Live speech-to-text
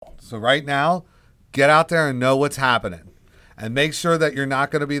So right now, get out there and know what's happening. And make sure that you're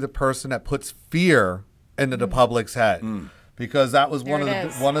not going to be the person that puts fear into the public's head. Because that was one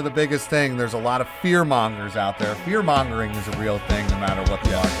of the biggest things. There's a lot of fear mongers out there. Fear mongering is a real thing no matter what the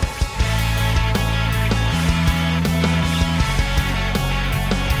market is.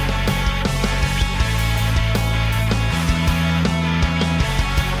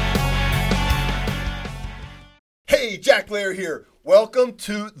 Hey, Jack Lehr here. Welcome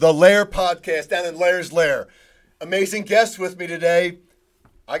to the Lehr podcast down in Lehr's Lair. Amazing guest with me today.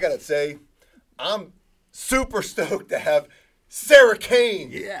 I gotta say, I'm super stoked to have Sara Cain.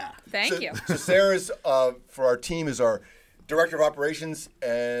 Yeah. Thank you. So Sarah's, for our team, is our Director of Operations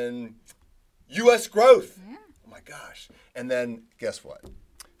and U.S. Growth. Yeah. Oh my gosh. And then, guess what?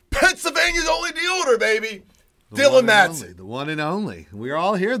 Pennsylvania's only dealer, baby. Dylan Madsen. The one and only. We're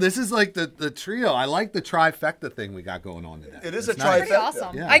all here. This is like the trio. I like the trifecta thing we got going on today. It is it's a trifecta. Pretty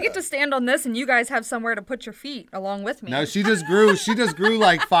awesome. Yeah. I get to stand on this, and you guys have somewhere to put your feet along with me. No, she just grew. She just grew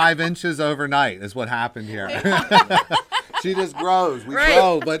like 5 inches overnight. Is what happened here. She just grows. We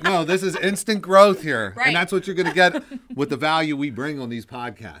grow, but no, this is instant growth here, and that's what you're going to get with the value we bring on these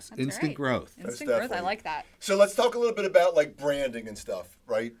podcasts. That's instant growth. Instant growth. I like that. So let's talk a little bit about like branding and stuff,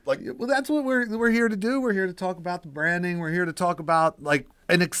 right? Like, Well, that's what we're here to do. We're here to talk about the branding. We're here to talk about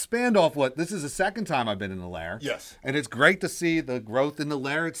and expand off what this is the second time I've been in the Lehr. Yes. And it's great to see the growth in the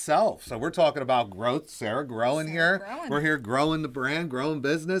Lehr itself. So we're talking about growth, Sara growing here. We're here growing the brand, growing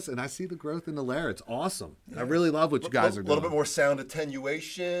business, and I see the growth in the Lehr. It's awesome. Yeah. I really love what you guys are doing. A little bit more sound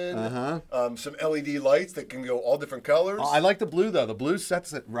attenuation. Some LED lights that can go all different colors. I like the blue though. The blue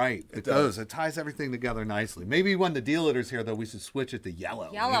sets it right. It does. It ties everything together nicely. Maybe when the deal leader's here though, we should switch it to yellow.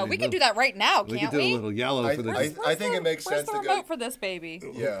 Yellow. We can do that right now, can't we? We can do a little yellow for the. I think it makes sense to go. Where's the remote for this baby?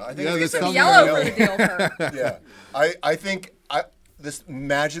 Yeah, I think it's yellow for the deal for. Yeah, I think this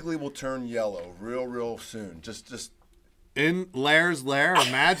magically will turn yellow real soon. Just in Lehr's Lair,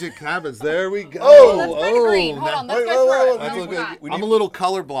 magic happens. There we go. Let's bring the green. Hold on, let's go through it. I'm a little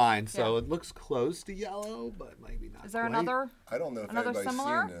colorblind, so it looks close to yellow, but maybe not. Is there quite. another? I don't know if another anybody's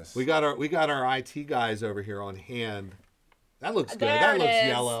similar? seen this. We got our IT guys over here on hand. That looks good. There That it looks is.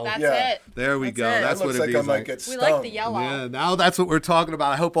 yellow. That's it. There we go. It. That's that what looks it like be I might like. get We stung. like the yellow. Yeah, now that's what we're talking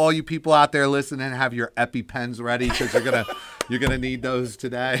about. I hope all you people out there listening have your Ep.10s ready because you're gonna need those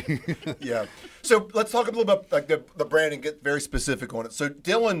today. Yeah. So let's talk a little bit about like the brand and get very specific on it. So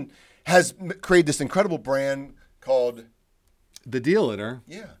Dylan has created this incredible brand called The Deal Leader.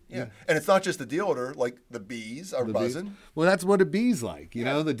 Yeah. And it's not just the deal leader, like the bees are buzzing. Well, that's what a bee's like. You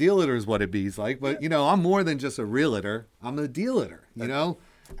know, the deal leader is what a bee's like. But, I'm more than just a realtor. I'm a deal leader,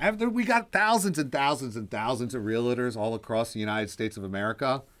 After we got thousands and thousands and thousands of realtors all across the United States of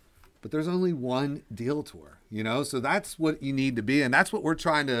America, but there's only one deal tour, So that's what you need to be. And that's what we're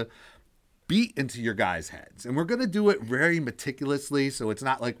trying to beat into your guys' heads. And we're going to do it very meticulously, so it's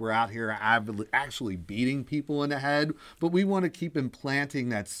not like we're out here actually beating people in the head, but we want to keep implanting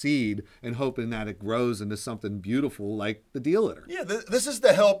that seed and hoping that it grows into something beautiful like the Deal Leader. Yeah, this is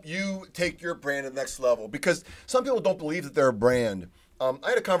to help you take your brand to the next level because some people don't believe that they're a brand. I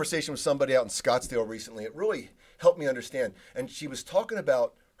had a conversation with somebody out in Scottsdale recently. It really helped me understand. And she was talking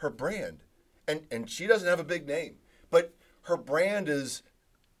about her brand. And she doesn't have a big name, but her brand is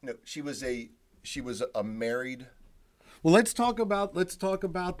she was a married. Well, let's talk about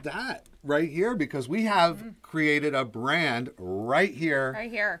that right here because we have created a brand right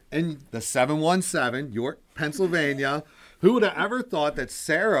here in the 717 York, Pennsylvania. Who would have ever thought that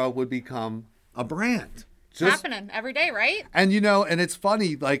Sara would become a brand? Happening every day, right? And and it's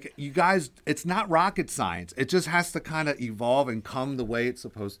funny, like you guys, it's not rocket science. It just has to kind of evolve and come the way it's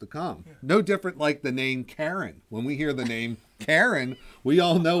supposed to come. Yeah. No different like the name Karen. When we hear the name Karen, we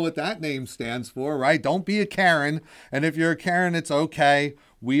all know what that name stands for, right? Don't be a Karen. And if you're a Karen, it's okay.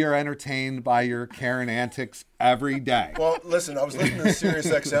 We are entertained by your Karen antics every day. Well, listen, I was listening to Sirius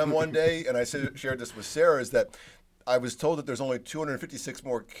XM one day, and I shared this with Sara, is that I was told that there's only 256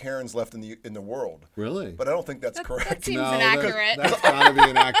 more Karens left in the world. Really? But I don't think that's correct. That seems inaccurate. That's got to be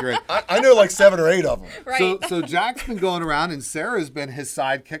inaccurate. I know like 7 or 8 of them. Right. So Jack's been going around, and Sarah's been his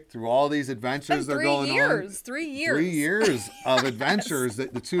sidekick through all these adventures they're going on. 3 years. 3 years of adventures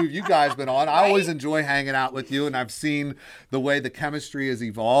that the two of you guys been on. I always enjoy hanging out with you, and I've seen the way the chemistry has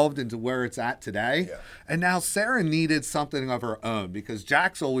evolved into where it's at today. Yeah. And now Sara needed something of her own because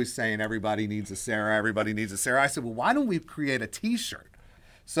Jack's always saying everybody needs a Sara, everybody needs a Sara. I said, well, why don't we create a T-shirt?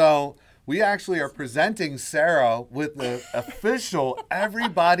 So we actually are presenting Sara with the official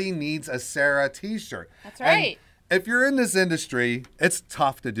Everybody Needs a Sara T-shirt. That's right. And if you're in this industry, it's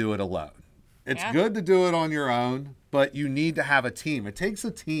tough to do it alone. It's Yeah. good to do it on your own, but you need to have a team. It takes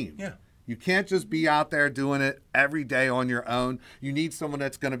a team. Yeah. You can't just be out there doing it every day on your own. You need someone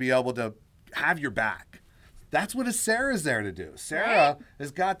that's going to be able to have your back. That's what Sarah's there to do. Sarah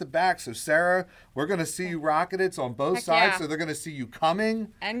has got the back. So, Sarah, we're going to see you rocking it. It's on both Heck sides. yeah. So, they're going to see you coming.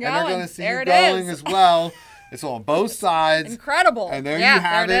 And they're going. going to see There you it going is. as well. It's on both sides. Incredible. And there Yeah, you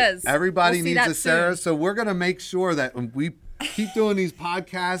have there it it. is. Everybody We'll see needs that a Sarah. soon. So, we're going to make sure that when we keep doing these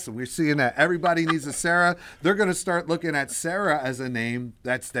podcasts and we're seeing that everybody needs a Sarah, they're going to start looking at Sarah as a name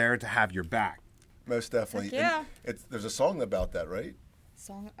that's there to have your back. Most definitely. Heck yeah. And there's a song about that, right?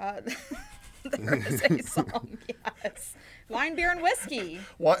 Song. There is a song. Yes. Wine, beer, and whiskey.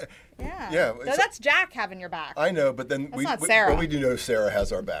 Why? Yeah. Yeah. So that's Jack having your back. I know, but then That's not Sarah. but we do know Sarah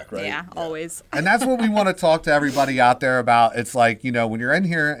has our back, right? Yeah, always. And that's what we want to talk to everybody out there about. It's like, when you're in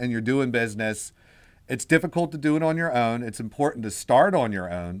here and you're doing business, it's difficult to do it on your own. It's important to start on your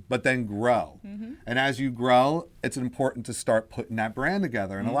own, but then grow. Mm-hmm. And as you grow, it's important to start putting that brand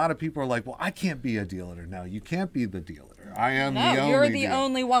together. And a lot of people are like, well, I can't be a dealer. No, you can't be the dealer. I am the No, only you're the dealer.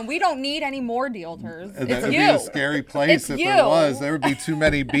 only one. We don't need any more dealers. That It's would you. be a scary place It's if you. there was. There would be too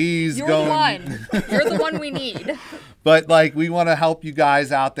many bees You're going. the one. You're the one we need. But we want to help you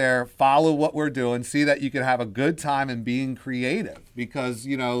guys out there follow what we're doing, see that you can have a good time in being creative because,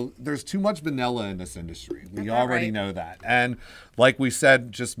 there's too much vanilla in this industry. We that already right? know that. And like we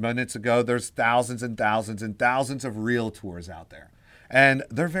said just minutes ago, there's thousands and thousands and thousands of realtors out there. And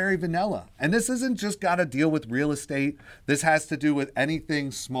they're very vanilla. And this isn't just got to deal with real estate. This has to do with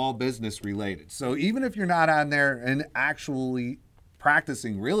anything small business related. So even if you're not on there and actually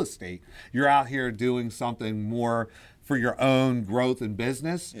practicing real estate, you're out here doing something more for your own growth and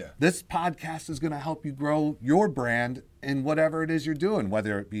business. Yeah. This podcast is going to help you grow your brand in whatever it is you're doing,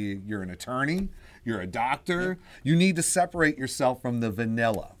 whether it be you're an attorney, you're a doctor. You need to separate yourself from the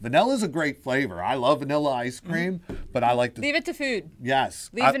vanilla. Vanilla is a great flavor. I love vanilla ice cream, but I like to Leave it to food.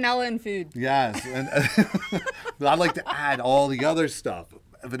 yes. Leave vanilla in food. Yes, and but I like to add all the other stuff.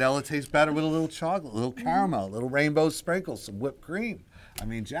 Vanilla tastes better with a little chocolate, a little caramel, a little rainbow sprinkles, some whipped cream. I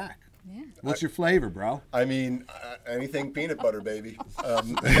mean, Jack, what's your flavor, bro? I mean, anything peanut butter, baby.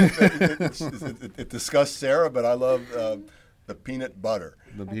 It disgusts Sarah, but I love the peanut butter.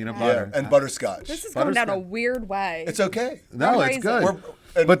 The peanut Yeah, butter. and butterscotch. This is going down a Butterscotch. weird way. It's okay. No, Rum it's good. raisin.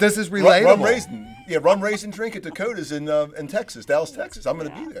 And But this is rum relatable. raisin. Yeah, rum raisin drink at Dakota's in Texas, Dallas, Texas. I'm going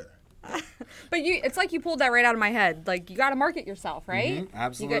to be there. But it's like you pulled that right out of my head. Like, you got to market yourself, right?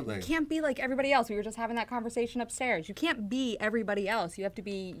 absolutely. You can't be like everybody else. We were just having that conversation upstairs. You can't be everybody else. You have to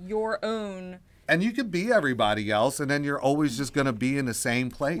be your own. And you could be everybody else, and then you're always just going to be in the same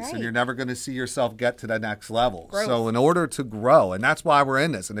place, Right. and you're never going to see yourself get to the next level. Growth. So in order to grow, and that's why we're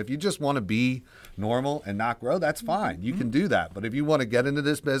in this, and if you just want to be normal and not grow, that's fine. You can do that. But if you want to get into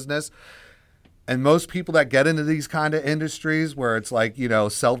this business, and most people that get into these kind of industries where it's like,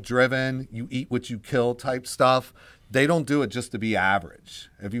 self-driven, you eat what you kill type stuff, they don't do it just to be average.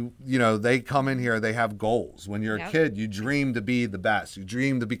 If they come in here, they have goals. When you're a Yep. kid, you dream to be the best. You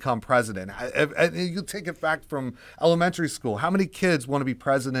dream to become president. And you take it back from elementary school. How many kids want to be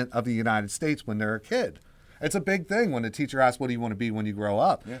president of the United States when they're a kid? It's a big thing when the teacher asks, what do you want to be when you grow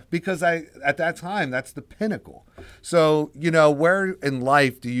up? Yeah. Because at that time, that's the pinnacle. So, where in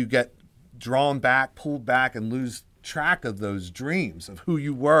life do you get drawn back, pulled back, and lose track of those dreams of who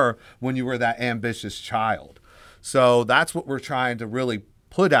you were when you were that ambitious child? So that's what we're trying to really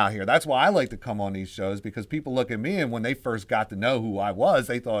put out here. That's why I like to come on these shows, because people look at me and when they first got to know who I was,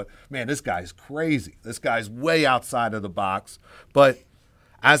 they thought, man, this guy's crazy. This guy's way outside of the box. But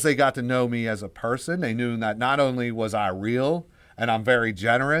as they got to know me as a person, they knew that not only was I real and I'm very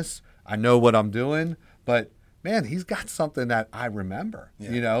generous, I know what I'm doing, but man, he's got something that I remember,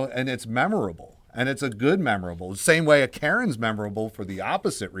 and it's memorable. And it's a good memorable. The same way a Karen's memorable for the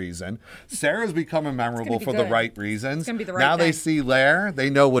opposite reason. Sarah's becoming memorable be for the good. right reasons. It's gonna be the right now they thing. see Lehr, they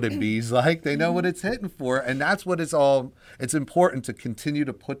know what it be's like, they know what it's hitting for, and that's what it's important to continue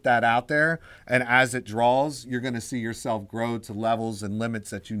to put that out there. And as it draws, you're going to see yourself grow to levels and limits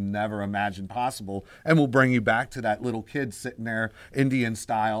that you never imagined possible, and will bring you back to that little kid sitting there Indian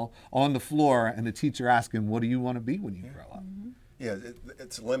style on the floor, and the teacher asking, what do you want to be when you grow up? Yeah,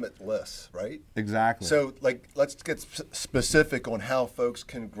 it's limitless, right? Exactly. So, let's get specific on how folks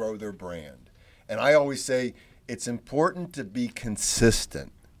can grow their brand. And I always say it's important to be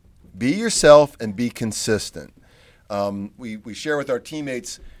consistent. Be yourself and be consistent. We share with our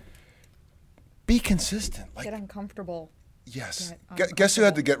teammates, be consistent. Get uncomfortable. Yes. Get Guess who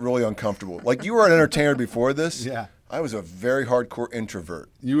had to get really uncomfortable? Like, you were an entertainer before this. Yeah. I was a very hardcore introvert.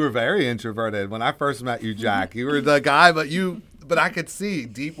 You were very introverted when I first met you, Jack. You were the guy, but But I could see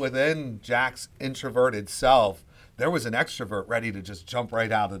deep within Jack's introverted self, there was an extrovert ready to just jump right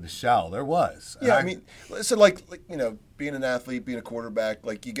out of the shell. There was. Yeah, I mean, so like being an athlete, being a quarterback,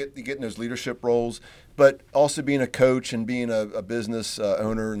 like you get in those leadership roles, but also being a coach and being a business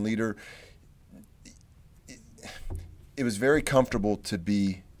owner and leader. It was very comfortable to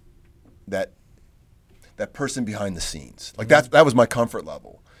be that person behind the scenes. Like that was my comfort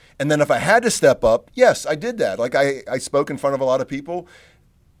level. And then if I had to step up, yes, I did that. Like I spoke in front of a lot of people.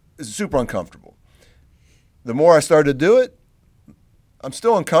 It's super uncomfortable. The more I started to do it, I'm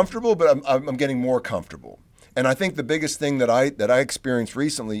still uncomfortable, but I'm getting more comfortable. And I think the biggest thing that I experienced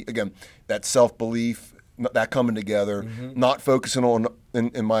recently, again, that self-belief, that coming together, not focusing on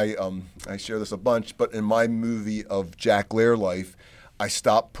in my I share this a bunch, but in my movie of Jack Lehr life, I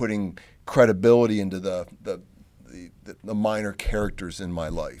stopped putting credibility into the minor characters in my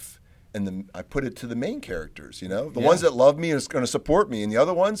life, and I put it to the main characters. The ones that love me and is going to support me, and the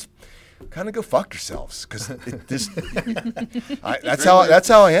other ones kind of go fuck yourselves, because that's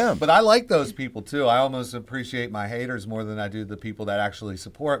how I am. But I like those people too. I almost appreciate my haters more than I do the people that actually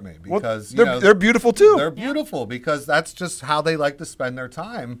support me, because they're beautiful too. They're beautiful because that's just how they like to spend their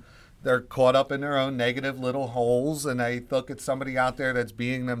time. They're caught up in their own negative little holes, and they look at somebody out there that's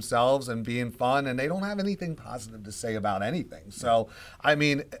being themselves and being fun, and they don't have anything positive to say about anything. So, I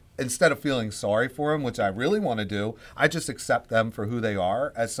mean, instead of feeling sorry for them, which I really want to do, I just accept them for who they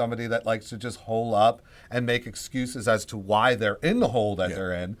are, as somebody that likes to just hole up and make excuses as to why they're in the hole that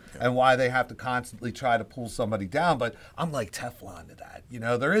they're in and why they have to constantly try to pull somebody down. But I'm like Teflon to that.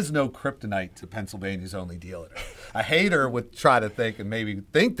 There is no kryptonite to Pennsylvania's only dealer. A hater would try to think and maybe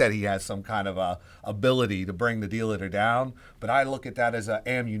think that he has some kind of a ability to bring the dealer down, but I look at that as an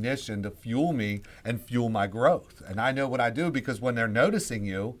ammunition to fuel me and fuel my growth. And I know what I do, because when they're noticing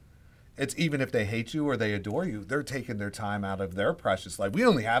you, it's even if they hate you or they adore you, they're taking their time out of their precious life. We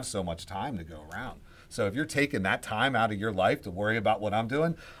only have so much time to go around. So if you're taking that time out of your life to worry about what I'm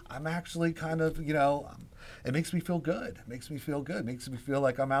doing, I'm actually kind of, it makes me feel good. It makes me feel good. It makes me feel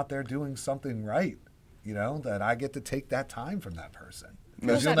like I'm out there doing something right, that I get to take that time from that person.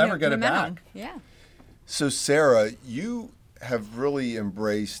 Because you'll never get it back. Yeah. So Sarah, you have really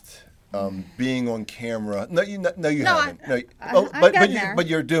embraced being on camera. No, you haven't. But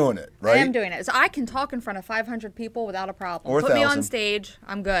you're doing it, right? I am doing it. So I can talk in front of 500 people without a problem. Or Put me 1,000. on stage.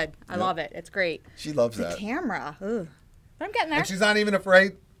 I'm good. I love it. It's great. She loves the that. camera. Ugh. But I'm getting there. And she's not even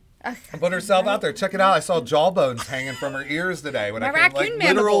afraid to put herself out there. Check it out. I saw jawbones hanging from her ears today. When My I came, raccoon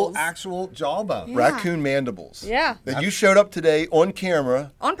literal, mandibles. actual jawbone. Yeah. Raccoon mandibles. Yeah. That you showed up today on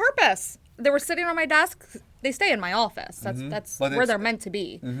camera. On purpose. They were sitting on my desk. They stay in my office. That's where they're meant to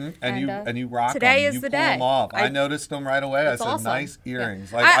be. And you rock today them. is You the pull day. them off. I noticed them right away. I said, awesome. nice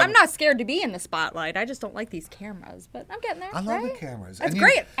earrings. Yeah. Like, I'm not scared to be in the spotlight. I just don't like these cameras. But I'm getting there. I love the cameras. That's And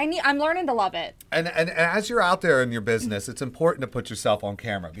great. I'm learning to love it. And as you're out there in your business, it's important to put yourself on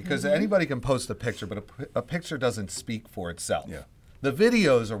camera, because anybody can post a picture, but a picture doesn't speak for itself. Yeah. The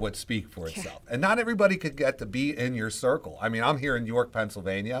videos are what speak for itself. And not everybody could get to be in your circle. I mean, I'm here in York,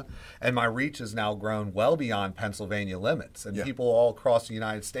 Pennsylvania, and my reach has now grown well beyond Pennsylvania limits. And people all across the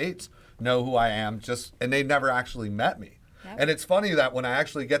United States know who I am, and they've never actually met me. Yep. And it's funny that when I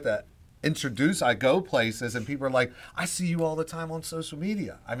actually get to I go places and people are like, I see you all the time on social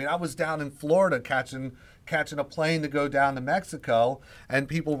media. I mean, I was down in Florida catching a plane to go down to Mexico, and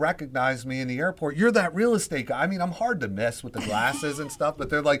people recognize me in the airport. You're that real estate guy. I mean, I'm hard to miss with the glasses and stuff, but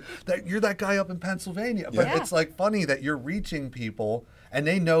they're like, you're that guy up in Pennsylvania. But it's like funny that you're reaching people and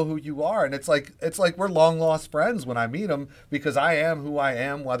they know who you are. And it's like we're long lost friends when I meet them, because I am who I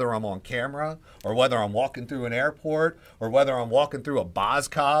am, whether I'm on camera or whether I'm walking through an airport or whether I'm walking through a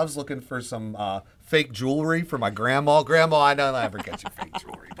Boscov's looking for some fake jewelry for my grandma. Grandma, I don't ever get you fake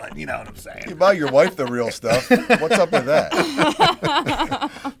jewelry, but you know what I'm saying. You buy your wife the real stuff. What's up with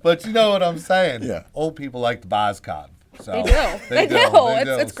that? But you know what I'm saying. Yeah. Old people like the Boscov. So They do. They do.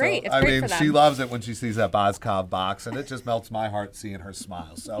 It's great. It's I great mean, for them. she loves it when she sees that Boscov box, and it just melts my heart seeing her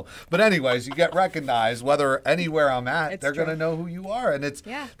smile. So, but anyways, you get recognized whether anywhere I'm at, they're going to know who you are, and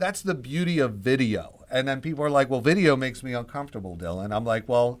that's the beauty of video. And then people are like, "Well, video makes me uncomfortable, Dylan." I'm like,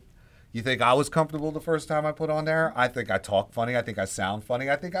 "Well, you think I was comfortable the first time I put on there? I think I talk funny. I think I sound funny.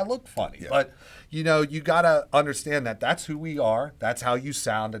 I think I look funny. Yeah. But, you got to understand that that's who we are. That's how you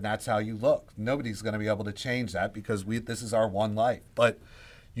sound, and that's how you look. Nobody's going to be able to change that, because this is our one life. But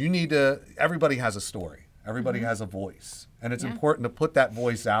everybody has a story. Everybody has a voice. And it's important to put that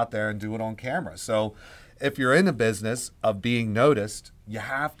voice out there and do it on camera. So if you're in a business of being noticed, you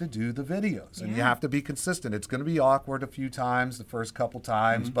have to do the videos and you have to be consistent. It's going to be awkward a few times, the first couple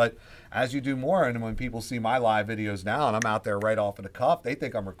times, but as you do more, and when people see my live videos now and I'm out there right off of the cuff, they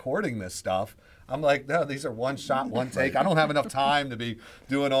think I'm recording this stuff. I'm like, no, these are one shot, one take. I don't have enough time to be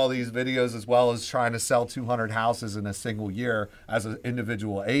doing all these videos as well as trying to sell 200 houses in a single year as an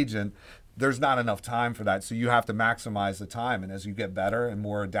individual agent. There's not enough time for that. So you have to maximize the time. And as you get better and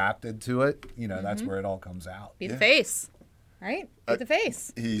more adapted to it, you know, that's where it all comes out. Be the face, right? Be the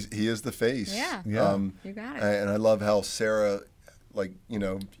face. He is the face. Yeah. You got it. And I love how Sarah, like, you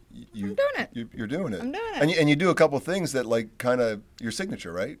know, I'm doing it. You're doing it. I'm doing it. And you do a couple things that, like, kind of your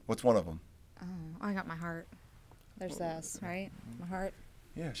signature, right? What's one of them? Oh, I got my heart. There's this, right? My heart.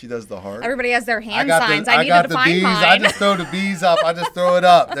 Yeah, she does the heart. Everybody has their hand signs. I needed to find bees. mine. I just throw the bees up. I just throw it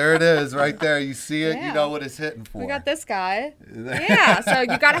up. There it is, right there. You see it. Yeah. You know what it's hitting for. We got this guy. Yeah, so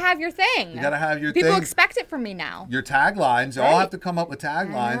you got to have your thing. You got to have your People thing. expect it from me now. Your taglines. You all have to come up with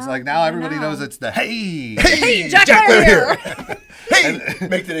taglines. Like now everybody knows it's the hey, Jack Lehr. Hey,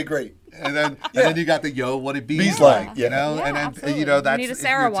 make today great. And then you got the yo, what it Bees like, like, you know, Yeah, and then absolutely. you know You that's need a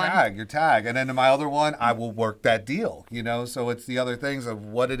Sara one. your tag, and then my other one, I will work that deal, you know. So it's the other things of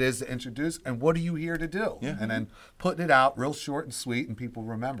what it is to introduce and what are you here to do, and then putting it out real short and sweet, and people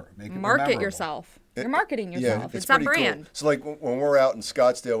remember, make it Market memorable. yourself. You're marketing Yeah, yourself. it's it's that pretty brand. cool. So like when we're out in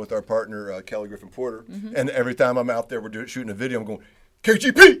Scottsdale with our partner Kelly Griffin Porter, and every time I'm out there, we're shooting a video. I'm going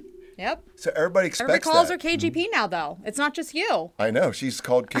KGP. Yep. So everybody expects Everybody calls that. her KGP now, though. It's not just you. I know she's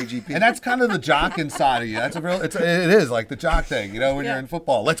called KGP. And that's kind of the jock inside of you. That's it is like the jock thing, you know, when you're in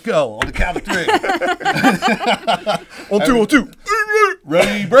football. Let's go on the count of three. 1, 2, 1, 2.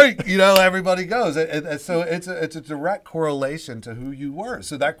 Ready, break. You know, everybody goes. So it's a direct correlation to who you were.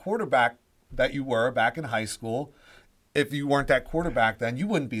 So that quarterback that you were back in high school, if you weren't that quarterback then, you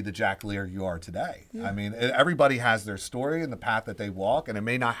wouldn't be the Jack Lehr you are today. I mean, everybody has their story and the path that they walk, and it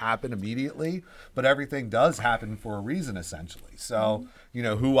may not happen immediately, but everything does happen for a reason, essentially. So, you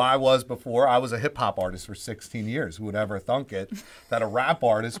know, who I was before, I was a hip-hop artist for 16 years. Who would ever thunk it that a rap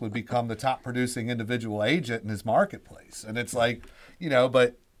artist would become the top producing individual agent in his marketplace? And it's like, you know,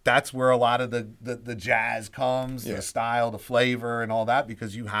 but that's where a lot of the jazz comes, the style, the flavor, and all that,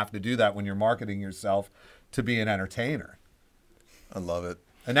 because you have to do that when you're marketing yourself to be an entertainer. I love it.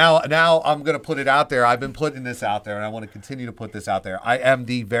 And now I'm going to put it out there. I've been putting this out there, and I want to continue to put this out there. I am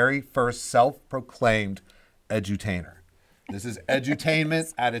the very first self-proclaimed edutainer. This is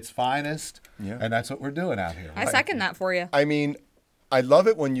edutainment at its finest, and that's what we're doing out here. I second that for you. I mean, I love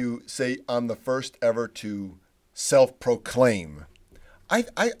it when you say I'm the first ever to self-proclaim. I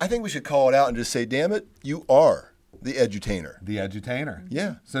think we should call it out and just say, damn it, you are the edutainer. The edutainer.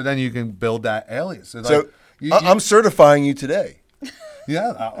 Yeah. So then you can build that alias. So, So I'm certifying you today.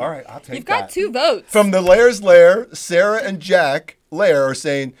 Yeah, all right, I'll take You've that. got 2 votes. From the Lehr's Lehr, Sarah and Jack Lehr are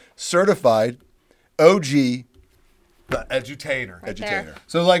saying certified OG The edutainer. Right edutainer. there.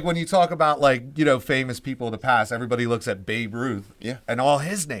 So like when you talk about like, you know, famous people of the past, everybody looks at Babe Ruth. Yeah. And all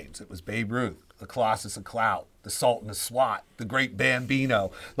his names. It was Babe Ruth, the Colossus of Clout, the Sultan of SWAT, the Great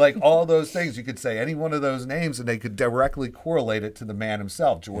Bambino. Like all those things, you could say any one of those names and they could directly correlate it to the man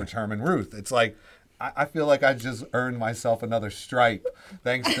himself, George Herman Ruth. It's like, I feel like I just earned myself another stripe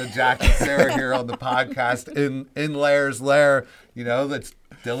thanks to Jack and Sarah here on the podcast in Lehr's Lehr. You know, that's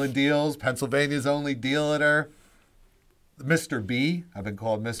Dylan Deals, Pennsylvania's only dealer. Mr. B. I've been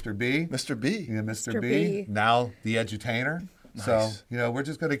called Mr. B. Mr. B. Yeah, Mr. Mr. B. B. Now the edutainer. Nice. So, you know, we're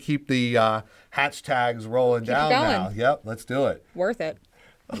just going to keep the hashtags rolling Keep it down going. now. Yep, let's do it. Worth it.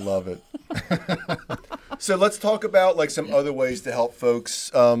 I love it. So let's talk about like some other ways to help folks,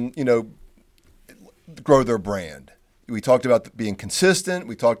 you know, grow their brand. We talked about being consistent.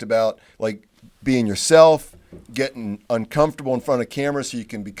 We talked about like being yourself, getting uncomfortable in front of camera so you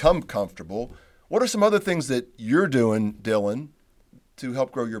can become comfortable. What are some other things that you're doing, Dylan, to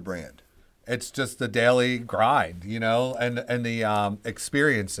help grow your brand? It's just the daily grind, you know, and the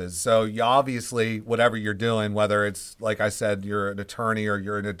experiences. So you obviously, whatever you're doing, whether it's, like I said, you're an attorney or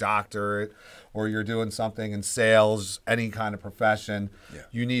you're a doctor or you're doing something in sales, any kind of profession,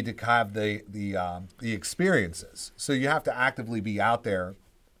 you need to have the experiences. So you have to actively be out there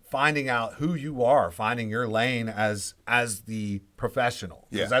finding out who you are, finding your lane as the professional.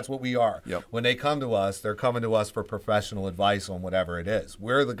 Because that's what we are. Yep. When they come to us, they're coming to us for professional advice on whatever it is.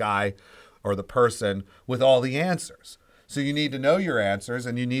 We're the guy or the person with all the answers. So you need to know your answers,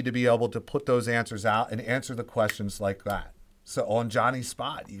 and you need to be able to put those answers out and answer the questions like that. So on Johnny's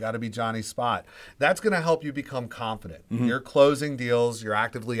spot, you got to be Johnny's spot. That's going to help you become confident. You're closing deals. You're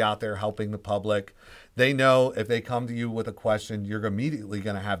actively out there helping the public. They know if they come to you with a question, you're immediately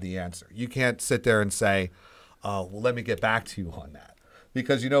going to have the answer. You can't sit there and say, well, let me get back to you on that.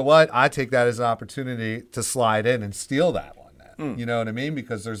 Because you know what? I take that as an opportunity to slide in and steal that one. You know what I mean?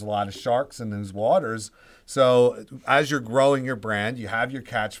 Because there's a lot of sharks in those waters. So as you're growing your brand, you have your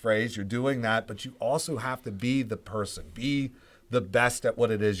catchphrase, you're doing that, but you also have to be the person, be the best at what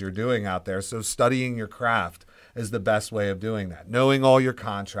it is you're doing out there. So studying your craft is the best way of doing that. Knowing all your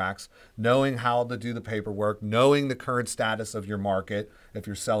contracts, knowing how to do the paperwork, knowing the current status of your market if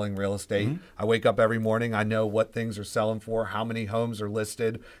you're selling real estate. I wake up every morning, I know what things are selling for, how many homes are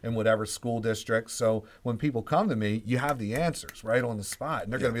listed in whatever school district. So when people come to me, you have the answers right on the spot.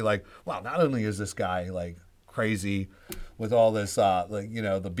 And they're going to be like, wow, not only is this guy like crazy with all this,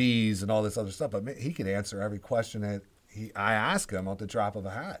 the bees and all this other stuff, but he can answer every question that I ask him at the drop of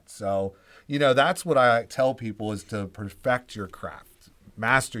a hat. So, that's what I tell people is to perfect your craft,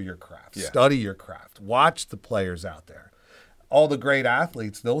 master your craft, study your craft, watch the players out there. All the great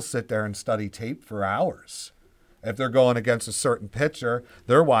athletes, they'll sit there and study tape for hours. If they're going against a certain pitcher,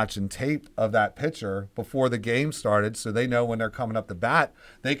 they're watching tape of that pitcher before the game started, so they know when they're coming up to bat,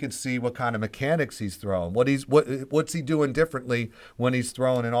 they can see what kind of mechanics he's throwing, what's he doing differently when he's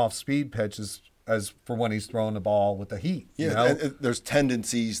throwing an off-speed pitch as for when he's throwing the ball with the heat. And there's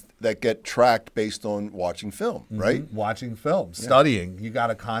tendencies that get tracked based on watching film, right? Watching film, studying. You got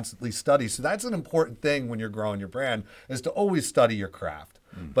to constantly study. So that's an important thing when you're growing your brand is to always study your craft.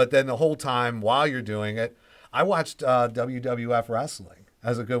 But then the whole time while you're doing it, I watched WWF wrestling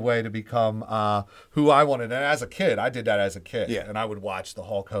as a good way to become who I wanted. And as a kid, I did that as a kid. Yeah. And I would watch the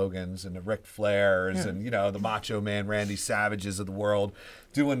Hulk Hogans and the Ric Flairs and, the Macho Man Randy Savages of the world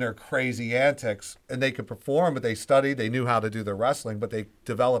doing their crazy antics. And they could perform, but they studied. They knew how to do their wrestling, but they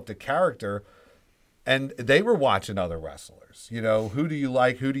developed a character. And they were watching other wrestlers. Who do you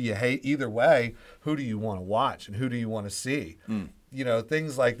like? Who do you hate? Either way, who do you want to watch? And who do you want to see?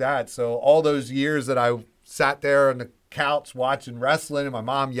 Things like that. So all those years that I sat there on the couch watching wrestling and my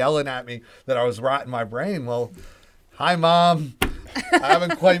mom yelling at me that I was rotting my brain. Well, hi, Mom. I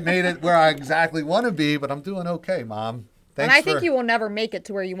haven't quite made it where I exactly want to be, but I'm doing okay, Mom. Thanks. And I think you will never make it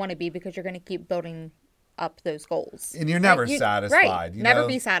to where you want to be because you're going to keep building up those goals. And you're never satisfied. Right. Never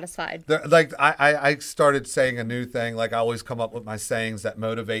be satisfied. I started saying a new thing. Like I always come up with my sayings that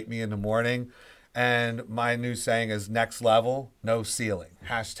motivate me in the morning. And my new saying is next level, no ceiling.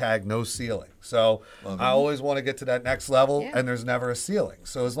 # no ceiling. So I always want to get to that next level, and there's never a ceiling.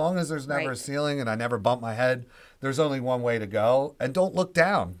 So as long as there's never a ceiling and I never bump my head, there's only one way to go. And don't look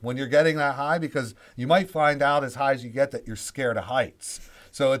down when you're getting that high because you might find out as high as you get that you're scared of heights.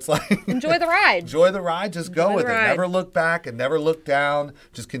 So it's like enjoy the ride. Enjoy the ride. Just go with it. Never look back and never look down.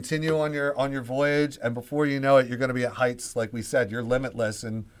 Just continue on your voyage, and before you know it, you're going to be at heights like we said. You're limitless,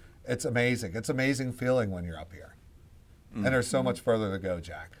 and it's amazing. It's an amazing feeling when you're up here, and there's so much further to go,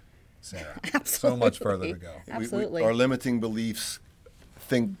 Jack, Sarah. Absolutely. So much further to go. Absolutely. Our limiting beliefs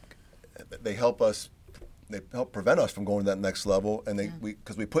they help us. They help prevent us from going to that next level, and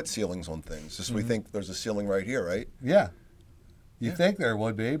because we put ceilings on things. Just we think there's a ceiling right here, right? Yeah. You think there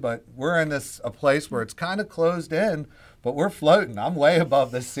would be, but we're in a place where it's kind of closed in, but we're floating. I'm way above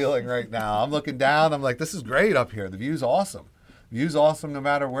this ceiling right now. I'm looking down. I'm like, this is great up here. The view's awesome. The view's awesome no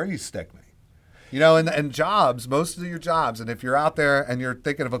matter where you stick me. And jobs, most of your jobs, and if you're out there and you're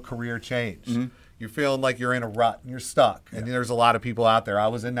thinking of a career change, you're feeling like you're in a rut and you're stuck. And there's a lot of people out there. I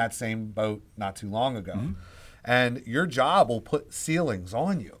was in that same boat not too long ago. And your job will put ceilings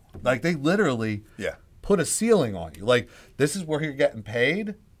on you. Like they literally put a ceiling on you. Like this is where you're getting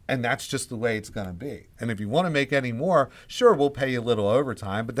paid, and that's just the way it's going to be. And if you want to make any more, sure, we'll pay you a little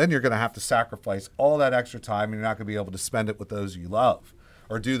overtime, but then you're going to have to sacrifice all that extra time, and you're not going to be able to spend it with those you love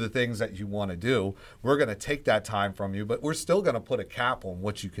or do the things that you want to do. We're going to take that time from you, but we're still going to put a cap on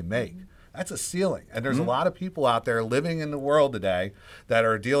what you can make. That's a ceiling. And there's a lot of people out there living in the world today that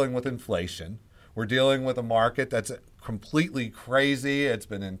are dealing with inflation. We're dealing with a market that's completely crazy. It's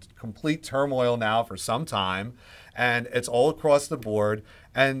been in complete turmoil now for some time, and it's all across the board.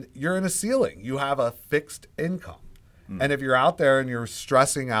 And you're in a ceiling. You have a fixed income. And if you're out there and you're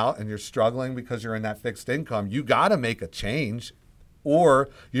stressing out and you're struggling because you're in that fixed income, you got to make a change, or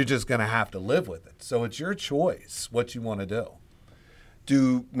you're just going to have to live with it. So it's your choice what you want to do.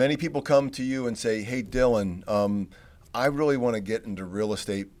 Do many people come to you and say, hey, Dylan, I really want to get into real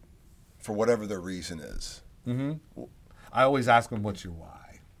estate for whatever their reason is? I always ask them, what's your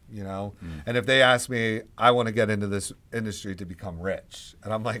why? And if they ask me, I want to get into this industry to become rich.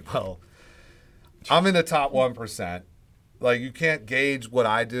 And I'm like, well, I'm in the top 1%. Like, you can't gauge what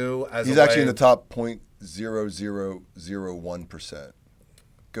I do as He's a actually way in the of- top 0.0001%.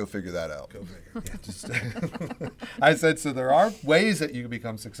 Go figure that out. Yeah, just I said, so there are ways that you can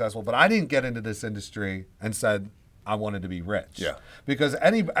become successful, but I didn't get into this industry and said I wanted to be rich. Yeah. Because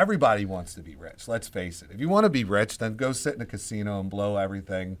everybody wants to be rich. Let's face it. If you want to be rich, then go sit in a casino and blow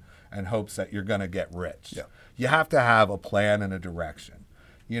everything in hopes that you're going to get rich. Yeah. You have to have a plan and a direction.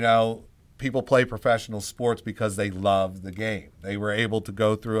 You know, people play professional sports because they love the game. They were able to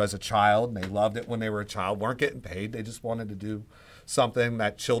go through as a child, and they loved it when they were a child, weren't getting paid. They just wanted to do something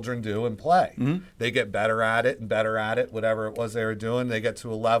that children do and play. Mm-hmm. They get better at it and better at it, whatever it was they were doing. They get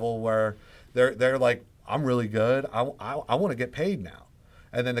to a level where they're like, I'm really good. I want to get paid now.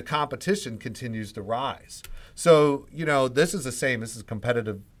 And then the competition continues to rise. So, you know, this is the same. This is a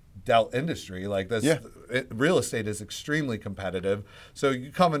competitive dealt industry. Like this, Yeah. Real estate is extremely competitive. So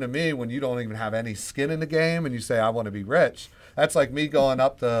you come into me when you don't even have any skin in the game and you say, I want to be rich. That's like me going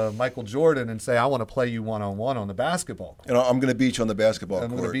up to Michael Jordan and say, I want to play you one-on-one on the basketball court. And I'm going to beat you on the basketball I'm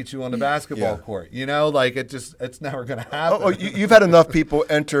court. going to beat you on the basketball Yeah. court. You know, like it's never going to happen. Oh, you've had enough people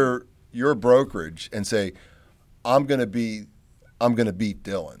enter your brokerage and say, I'm going to beat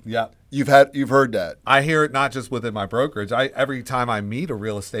Dylan. Yeah. You've heard that. I hear it not just within my brokerage. Every time I meet a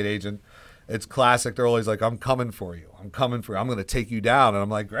real estate agent, it's classic. They're always like, I'm coming for you. I'm coming for you. I'm going to take you down. And I'm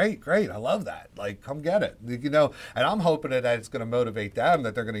like, great. I love that. Like, come get it. You know, and I'm hoping that it's going to motivate them,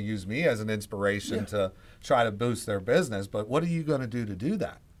 that they're going to use me as an inspiration to try to boost their business. But what are you going to do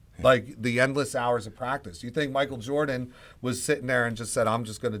that? Like the endless hours of practice. You think Michael Jordan was sitting there and just said, I'm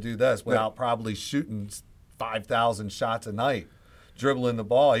just going to do this without probably shooting 5,000 shots a night, dribbling the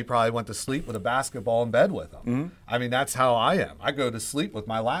ball. He probably went to sleep with a basketball in bed with him. Mm-hmm. I mean, that's how I am. I go to sleep with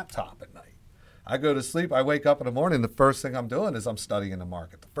my laptop at night. I go to sleep. I wake up in the morning. The first thing I'm doing is I'm studying the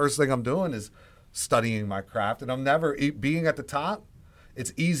market. The first thing I'm doing is studying my craft. And I'm never being at the top.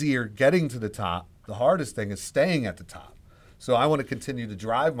 It's easier getting to the top. The hardest thing is staying at the top. So I want to continue to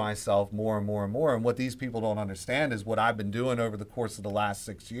drive myself more and more and more. And what these people don't understand is what I've been doing over the course of the last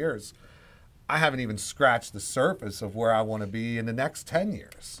 6 years. I haven't even scratched the surface of where I want to be in the next 10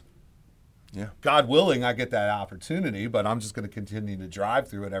 years. Yeah. God willing, I get that opportunity, but I'm just going to continue to drive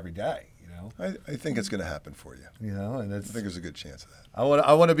through it every day. I think it's going to happen for you. You know, and I think there's a good chance of that.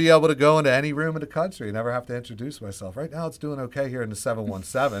 I want to be able to go into any room in the country and never have to introduce myself. Right now, it's doing okay here in the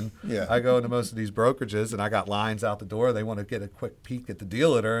 717. Yeah. I go into most of these brokerages, and I got lines out the door. They want to get a quick peek at the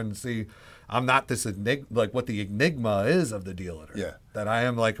dealer and see I'm not this like what the enigma is of the dealer. Yeah. That I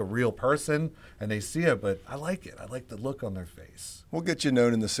am like a real person, and they see it, but I like it. I like the look on their face. We'll get you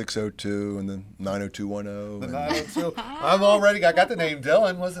known in the 602 and the 90210. The and- 902. I got the name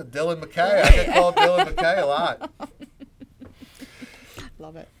Dylan. Was it Dylan McKay? I get called Dylan McKay a lot.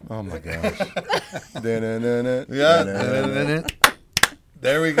 Love it. Oh my gosh. Da-na-na-na, Yeah. da-na-na-na.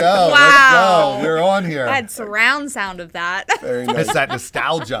 There we go. Wow. Let's go. We're on here. I had surround sound of that. Very nice. It's that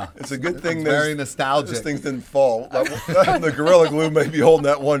nostalgia. It's a good thing It's those- very nostalgic. Those things didn't fall. The Gorilla Glue may be holding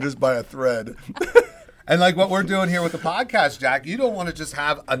that one just by a thread. And like what we're doing here with the podcast, Jack, you don't want to just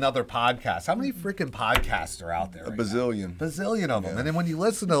have another podcast. How many freaking podcasts are out there? A bazillion. Bazillion of them. Yeah. And then when you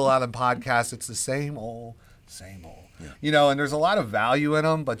listen to a lot of podcasts, it's the same old. Yeah. You know, and there's a lot of value in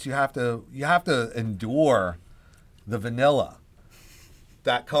them, but you have to endure the vanilla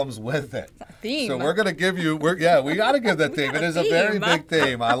that comes with it. Theme. So we're gonna give you. We got to give that theme. It is a very Theme. big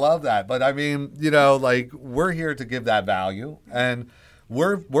theme. I love that. But I mean, you know, like we're here to give that value, and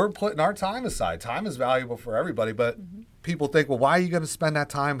we're putting our time aside. Time is valuable for everybody, but people think, well, why are you going to spend that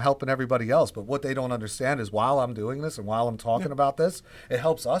time helping everybody else? But what they don't understand is while I'm doing this and while I'm talking about this, it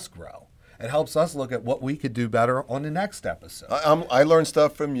helps us grow. It helps us look at what we could do better on the next episode. I learned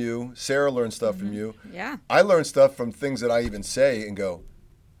stuff from you. Sarah learned stuff from you. Yeah. I learned stuff from things that I even say and go,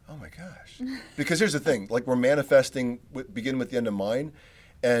 oh my gosh. Because here's the thing, like we're manifesting, begin with the end in mind,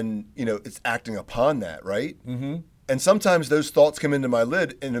 and you know it's acting upon that, right? Mm-hmm. And sometimes those thoughts come into my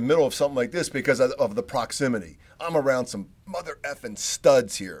lid in the middle of something like this because of the proximity. I'm around some mother effing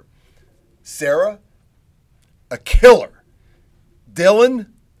studs here. Sarah, a killer. Dylan,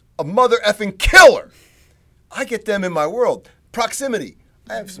 a mother effing killer. I get them in my world. Proximity.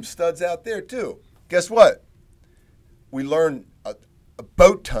 I have some studs out there too. Guess what? We learn a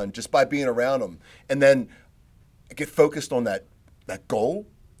boat ton just by being around them. And then I get focused on that goal.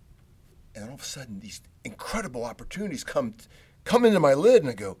 And all of a sudden these incredible opportunities come into my lid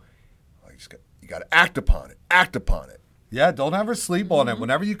and I go, you got to act upon it. Yeah, don't ever sleep on it.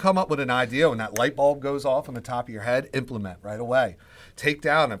 Whenever you come up with an idea, when that light bulb goes off on the top of your head, implement right away. Take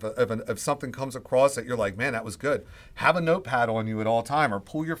down if something comes across that you're like, man, that was good. Have a notepad on you at all time, or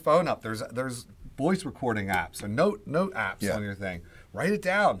pull your phone up. There's voice recording apps or note apps on your thing. Write it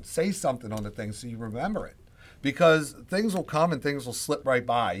down. Say something on the thing so you remember it. Because things will come and things will slip right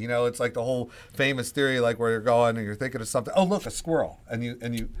by. You know, it's like the whole famous theory, like where you're going and you're thinking of something. Oh, look, a squirrel, and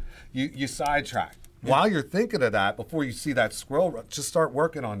you sidetrack. While you're thinking of that, before you see that squirrel, just start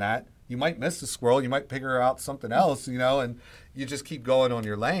working on that. You might miss the squirrel. You might figure out something else. You know, and you just keep going on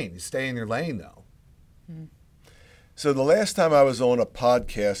your lane. You stay in your lane, though. So the last time I was on a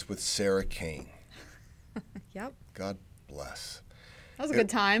podcast with Sara Cain. Yep. God bless. That was a good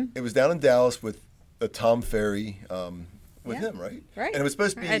time. It was down in Dallas with a Tom Ferry with him, right? Right. And it was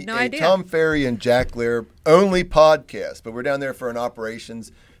supposed to be I had no a idea. Tom Ferry and Jack Lehr only podcast. But we're down there for an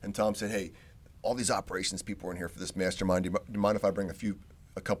operations, and Tom said, hey, all these operations people are in here for this mastermind. Do you mind if I bring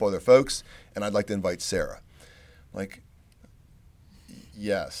a couple other folks? And I'd like to invite Sara. Like,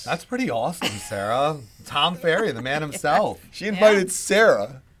 yes. That's pretty awesome, Sarah. Tom Ferry, the man himself. She invited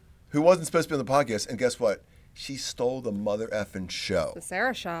Sara, who wasn't supposed to be on the podcast, and guess what? She stole the mother effing show. The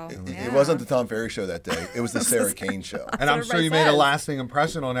Sarah show. It wasn't the Tom Ferry show that day. It was the Sara Cain show. And I'm what sure you everybody made a says. lasting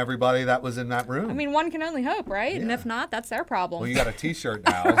impression on everybody that was in that room. I mean, one can only hope, right? And if not, that's their problem. Well, you got a T-shirt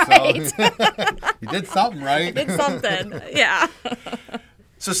now, Right. so you did something right. Did something. Yeah.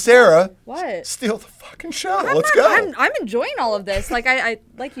 So Sara, What? steal the fucking show. Let's go. I'm enjoying all of this. Like I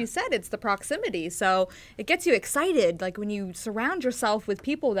like you said, it's the proximity. So it gets you excited. Like when you surround yourself with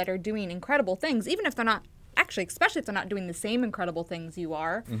people that are doing incredible things, even if they're not actually, especially if they're not doing the same incredible things you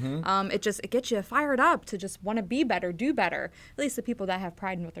are. It gets you fired up to just want to be better, do better. At least the people that have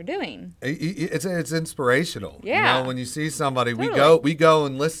pride in what they're doing. It's inspirational. Yeah. You know, when you see somebody, Totally. we go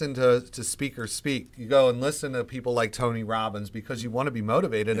and listen to speakers speak. You go and listen to people like Tony Robbins because you want to be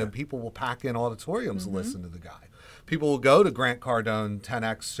motivated, and people will pack in auditoriums to listen to the guy. People will go to Grant Cardone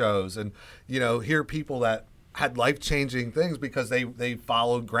 10X shows and, you know, hear people that had life-changing things because they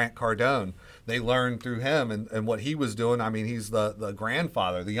followed Grant Cardone. They learned through him and what he was doing. I mean, he's the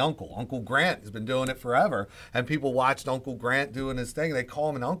grandfather, the uncle. Uncle Grant has been doing it forever. And people watched Uncle Grant doing his thing. They call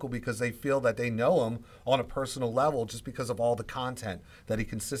him an uncle because they feel that they know him on a personal level just because of all the content that he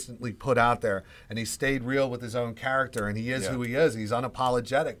consistently put out there. And he stayed real with his own character. And he is who he is. He's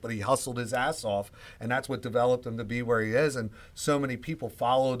unapologetic, but he hustled his ass off. And that's what developed him to be where he is. And so many people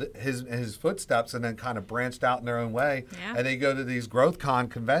followed his footsteps and then kind of branched out in their own way. Yeah. And they go to these growth con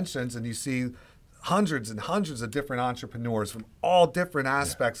conventions and you see hundreds and hundreds of different entrepreneurs from all different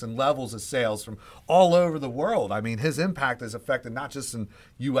aspects and levels of sales from all over the world. I mean, his impact is affected not just in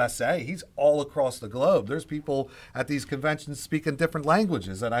USA, he's all across the globe. There's people at these conventions speaking different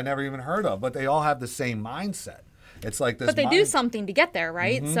languages that I never even heard of, but they all have the same mindset. It's like this. But they do something to get there,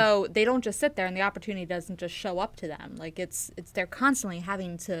 right? So they don't just sit there and the opportunity doesn't just show up to them. Like it's they're constantly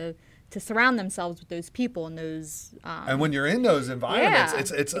having to surround themselves with those people and those. And when you're in those environments, Yeah.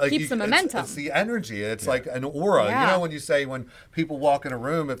 it's It like keeps the momentum. It's the energy. It's like an aura. Yeah. You know, when you say when people walk in a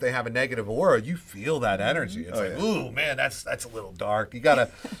room, if they have a negative aura, you feel that energy. It's ooh, man, that's a little dark. You got to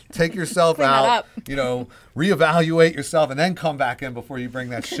take yourself Clean that out. up. You know, reevaluate yourself, and then come back in before you bring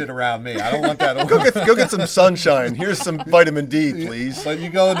that shit around me. I don't want that. Go get some sunshine. Here's some vitamin D, please. But you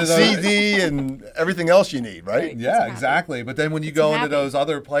go into those. CD and everything else you need, right? Yeah, exactly. But then when you go into happy. those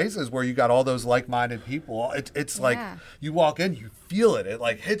other places where you got all those like-minded people, it's like you walk in, you feel it. It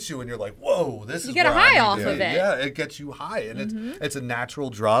like hits you, and you're like, "Whoa, this is." You get a where I high need off to of be." it. Yeah, it gets you high, and it's a natural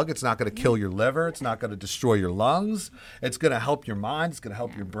drug. It's not going to kill your liver. It's not going to destroy your lungs. It's going to help your mind. It's going to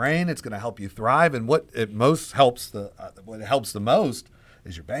help your brain. It's going to help you thrive. And what it helps the most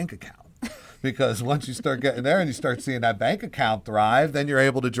is your bank account. Because once you start getting there and you start seeing that bank account thrive, then you're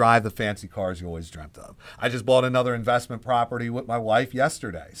able to drive the fancy cars you always dreamt of. I just bought another investment property with my wife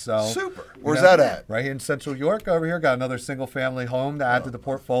yesterday. So Super. Where's that at? Right here in Central York over here. Got another single family home to add to the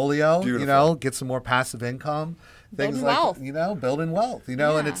portfolio. Beautiful. You know, get some more passive income. Things Building like wealth. you know, building wealth. You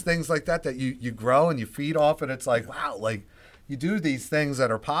know, and Yeah. it's things like that you grow and you feed off, and it's like, wow, like you do these things that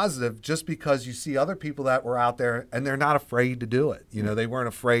are positive just because you see other people that were out there and they're not afraid to do it. You know, they weren't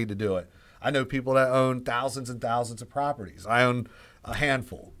afraid to do it. I know people that own thousands and thousands of properties. I own a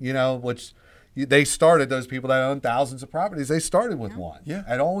handful, you know, which they started, those people that own thousands of properties, they started with one. Yeah.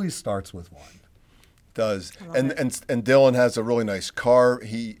 It always starts with one. Does. And Dylan has a really nice car.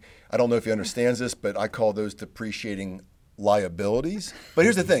 I don't know if he understands this, but I call those depreciating liabilities. But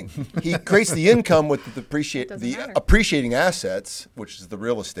here's the thing. He creates the income with the matter. appreciating assets, which is the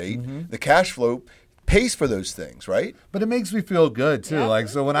real estate. The cash flow pays for those things, right? But it makes me feel good too. Yeah. Like,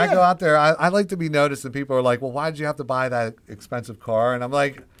 so when I go out there, I like to be noticed, and people are like, well, why did you have to buy that expensive car? And I'm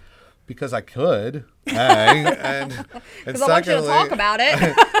like, because I could. And Because I want you to talk about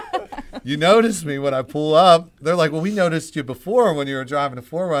it. you noticed me when I pull up. They're like, well, we noticed you before when you were driving a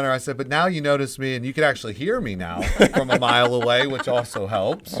 4Runner. I said, but now you notice me, and you can actually hear me now from a mile away, which also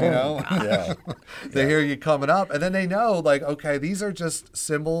helps, you know? Yeah. They hear you coming up, and then they know, like, okay, these are just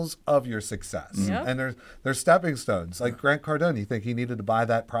symbols of your success. Yep. And they're stepping stones. Like Grant Cardone, you think he needed to buy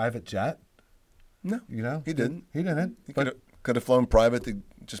that private jet? No, You know? he didn't. He didn't. He could have flown private.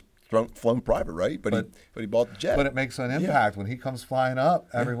 Flown private, right? But he bought the jet. But it makes an impact when he comes flying up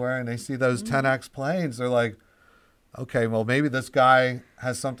everywhere and they see those 10X planes. They're like, okay, well, maybe this guy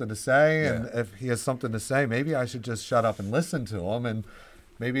has something to say. And if he has something to say, maybe I should just shut up and listen to him. And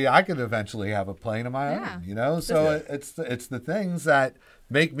maybe I could eventually have a plane of my own, you know? So it's the things that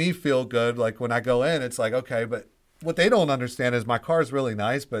make me feel good. Like when I go in, it's like, okay, but what they don't understand is my car is really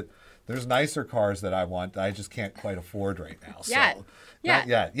nice, but there's nicer cars that I want that I just can't quite afford right now. So, Yeah,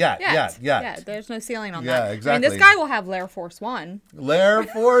 there's no ceiling on that. Yeah, exactly. I mean, this guy will have Lehr Force One.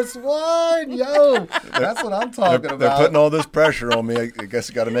 Lehr Force One, yo, that's what I'm talking about. They're putting all this pressure on me. I guess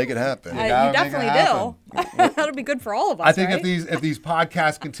you got to make it happen. You You gotta make it definitely do. That'll be good for all of us. I think right? if these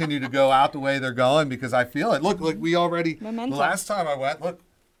podcasts continue to go out the way they're going, because I feel it. Look, we already. Momentum. The last time I went, look,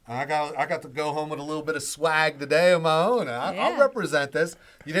 I got to go home with a little bit of swag today of my own. I'll represent this.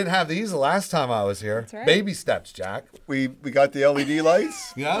 You didn't have these the last time I was here. That's right. Baby steps, Jack. We got the LED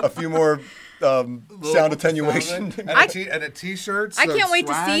lights. Yeah. A few more sound attenuation. And a t-shirt. I can't wait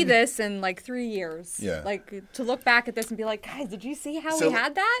to see this in like 3 years. Yeah. Like to look back at this and be like, guys, did you see how So- we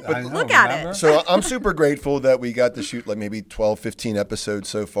had that? I know, Look at remember? it. So I'm super grateful that we got to shoot like maybe 12, 15 episodes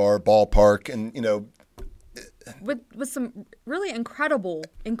so far, ballpark, and With some really incredible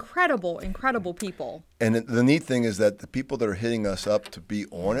people. And the neat thing is that the people that are hitting us up to be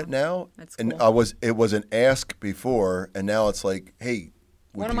on it now, That's and cool. it was an ask before, and now it's like, hey,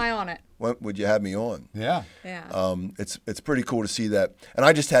 When am I on it? when would you have me on? Yeah. Yeah. It's pretty cool to see that. And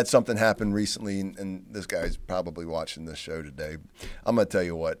I just had something happen recently, and this guy's probably watching this show today. I'm gonna tell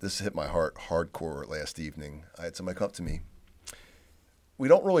you what, this hit my heart hardcore last evening. I had somebody come up to me. We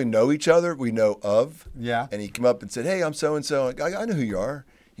don't really know each other. We know of. Yeah. And he came up and said, hey, I'm so-and-so. I know who you are.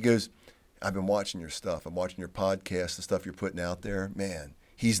 He goes, I've been watching your stuff. I'm watching your podcast, the stuff you're putting out there. Man,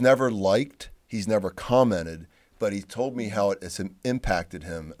 he's never liked, he's never commented, but he told me how it's impacted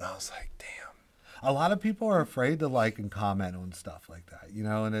him. And I was like, damn. A lot of people are afraid to like and comment on stuff like that, you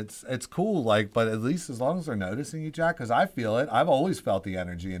know, and it's cool, like, but at least as long as they're noticing you, Jack, because I feel it. I've always felt the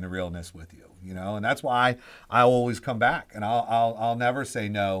energy and the realness with you, you know, and that's why I always come back, and I'll never say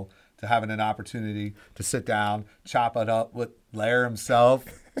no to having an opportunity to sit down, chop it up with Lehr himself,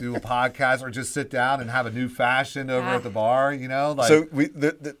 do a podcast, or just sit down and have a new fashion over at the bar, you know, like. So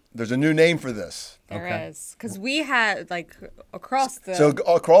there's a new name for this. There is. Because we had, like, across the... So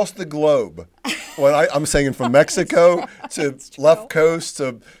across the globe, well, I'm saying from Mexico to left coast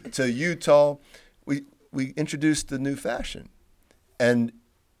to Utah, we introduced the new fashion. And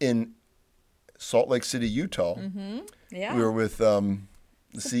in Salt Lake City, Utah, yeah. we were with the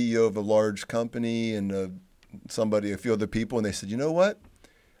CEO of a large company and a few other people, and they said, you know what?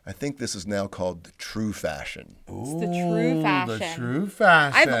 I think this is now called the true fashion. It's the true fashion. The true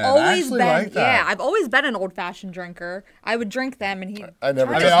fashion. I've always actually been, like that. I've always been an old-fashioned drinker. I would drink them, and he. I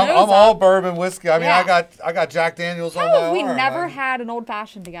never I did. mean, I'm all bourbon whiskey. I mean, Yeah. I got Jack Daniels on How my have we arm. never had an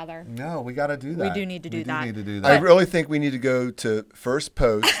old-fashioned together? No, we got to do that. do need to do that. We need to do I that. really think we need to go to first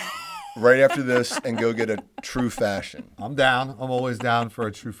post right after this and go get a true fashion. I'm down. I'm always down for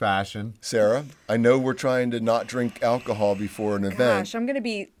a true fashion. Sarah, I know we're trying to not drink alcohol before an event. Gosh, there's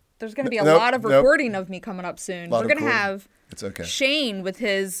going to be a Nope, lot of nope. recording of me coming up soon. Lot We're of going to recording. have It's okay. Shane with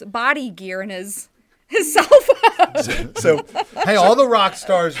his body gear and his cell phone. So Hey, all the rock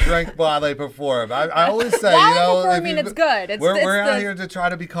stars drink while they perform. I always say, While you know, performing, if you- it's good. It's we're out the- here to try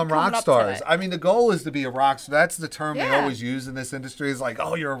to become coming rock up to stars. it. I mean, the goal is to be a rock star. That's the term they Yeah. always use in this industry. Is like,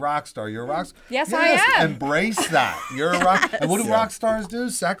 oh, you're a rock star. You're a rock star. Yes, I am. Embrace that. You're a rock. And what do rock stars do?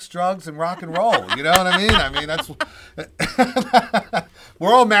 Sex, drugs, and rock and roll. You know what I mean? I mean, that's.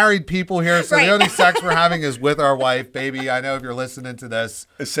 We're all married people here, so Right. the only sex we're having is with our wife, baby. I know if you're listening to this.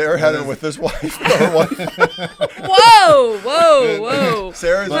 is Sarah had it with his wife? Her wife? Whoa.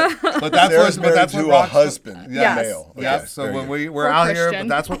 Sarah's, But that's Sarah's what. But married that's to what a rock husband, Yes. male. Yeah. Okay, So very when good. we're Or out here, Christian.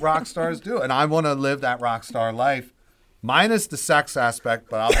 but that's what rock stars do, and I want to live that rock star life, minus the sex aspect.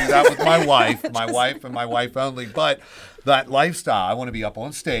 But I'll do that with my wife, and my wife only. But that lifestyle, I want to be up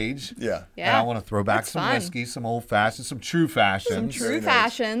on stage. Yeah. Yeah. And I want to throw back That's some fun. whiskey, some old fashioned, some true fashions. True nice.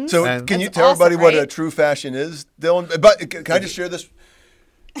 fashions. So And- can you That's tell everybody awesome, what a right? true fashion is, Dylan? But can I just share this?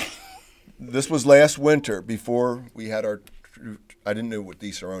 This was last winter before we had our. I didn't know what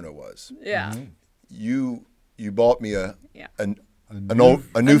Di Serrano was. yeah. You bought me a Yeah. an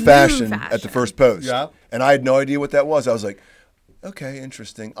a new fashion at the first post. Yeah. And I had no idea what that was. I was like, okay,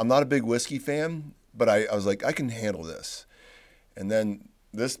 interesting. I'm not a big whiskey fan, but I was like, I can handle this. And then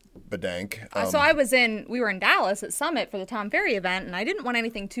this bedank. So we were in Dallas at Summit for the Tom Ferry event, and I didn't want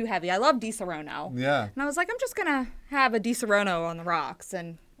anything too heavy. I love Di Serono. Yeah. And I was like, I'm just going to have a Di Serono on the rocks.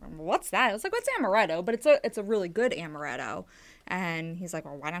 And what's that? I was like, what's amaretto? But it's a really good amaretto. And he's like,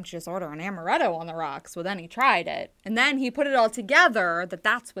 well, why don't you just order an amaretto on the rocks? Well, then he tried it, and then he put it all together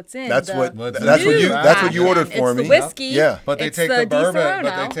that's what's in. That's what you ordered for me. It's the whiskey. Yeah, but they take the bourbon,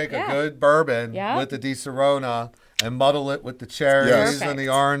 but they take a good bourbon with the Di Serona and muddle it with the cherries and the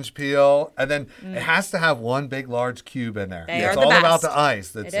orange peel, and then it has to have one big large cube in there. It's all about the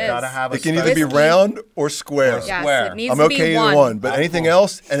ice. It's got to have. It can either be round or square. Yes, it needs I'm to be okay either one, but anything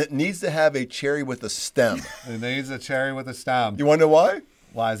else, and it needs to have a cherry with a stem. It needs a cherry with a stem. You want to know why?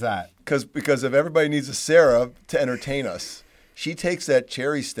 Why is that? Because if everybody needs a Sarah to entertain us, she takes that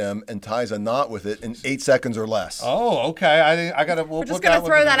cherry stem and ties a knot with it in 8 seconds or less. Oh, okay. I gotta. We're just gonna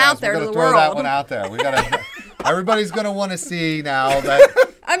throw that out there to the world. Throw that one out there. We gotta. Everybody's gonna want to see now that.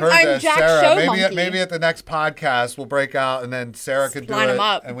 I'm Jack Sarah, Show Monkey. Maybe at the next podcast we'll break out and then Sarah could do line it 'em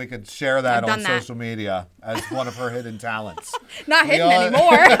up. and we could share that on that. social media as one of her hidden talents. Not hidden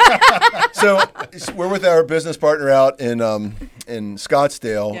anymore. So we're with our business partner out in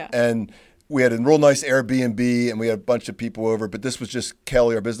Scottsdale, and we had a real nice Airbnb, and we had a bunch of people over. But this was just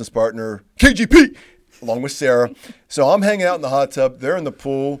Kelly, our business partner, KGP, along with Sarah. So I'm hanging out in the hot tub. They're in the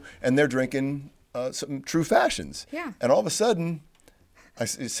pool, and they're drinking some True Fashions. Yeah. And all of a sudden, I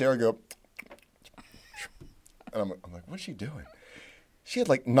see Sarah go, and I'm like, what's she doing? She had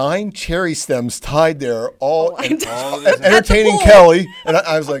like 9 cherry stems tied there, all entertaining Kelly. And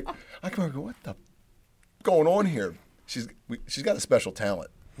I was like, I come over and go, what the going on here? She's got a special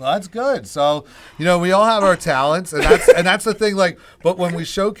talent. Well, that's good. So, we all have our talents, and that's the thing. Like, but when we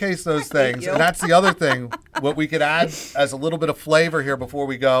showcase those things, and that's the other thing, what we could add as a little bit of flavor here before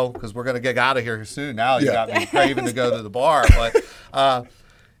we go, because we're going to get out of here soon. Now you got me craving to go to the bar, but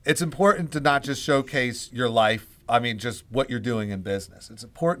it's important to not just showcase your life. I mean, just what you're doing in business. It's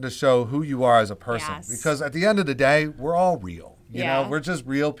important to show who you are as a person, because at the end of the day, we're all real. You know, we're just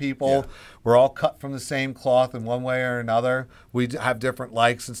real people. Yeah. We're all cut from the same cloth in one way or another. We have different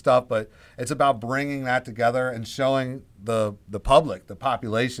likes and stuff, but it's about bringing that together and showing the public, the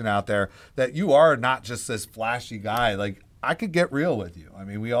population out there, that you are not just this flashy guy. Like, I could get real with you. I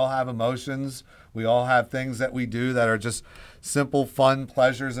mean, we all have emotions. We all have things that we do that are just simple, fun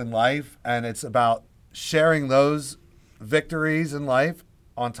pleasures in life, and it's about sharing those victories in life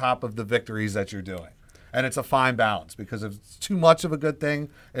on top of the victories that you're doing. And it's a fine balance, because if it's too much of a good thing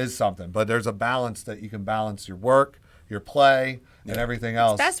is something. But there's a balance that you can balance your work, your play, and everything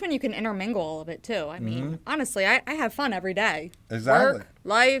else. It's best when you can intermingle all of it, too. I mean, honestly, I have fun every day. Exactly. Work,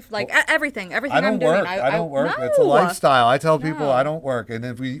 life, everything I'm doing. I don't work. No. It's a lifestyle. I tell people I don't work.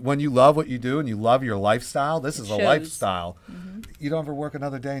 And when you love what you do and you love your lifestyle, this is a lifestyle. Mm-hmm. You don't ever work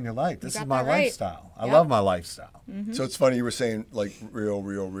another day in your life. This is my lifestyle. I love my lifestyle. Mm-hmm. So it's funny you were saying, like,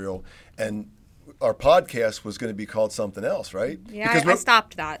 real. And our podcast was going to be called something else, right? Yeah, I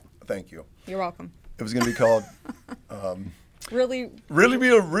stopped that. Thank you. You're welcome. It was going to be called Really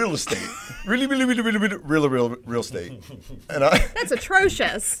real estate. Really real estate. And that's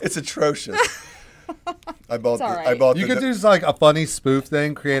atrocious. It's atrocious. I bought You could do like a funny spoof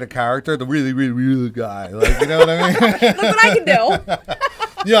thing, create a character, the really real guy. Like, you know what I mean? Look what I can do.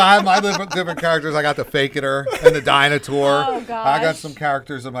 Yeah, I have my different characters. I got the Fake-Iter and the Dinotaur. Oh, gosh. I got some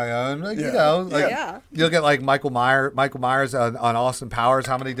characters of my own. Like, you'll get like Michael Myers on Austin Powers.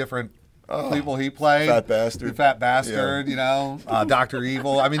 How many different people he played? Fat bastard. The fat bastard, Dr.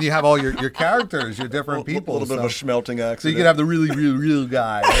 Evil. I mean, you have all your characters, your different people. A little bit of a schmelting accent. So you could have the really real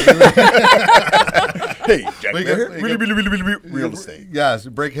guy. Hey, Jack Lehr, really real estate. Yes,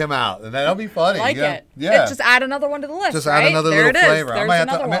 break him out, and that'll be funny. I like it. Yeah. Just add another one to the list. Just right? add another there little flavor.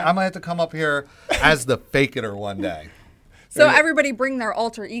 I might have to come up here as the Fake-Iter one day. So everybody bring their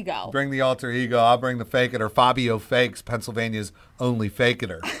alter ego. Bring the alter ego. I'll bring the Fake-Iter. Fabio Fakes, Pennsylvania's only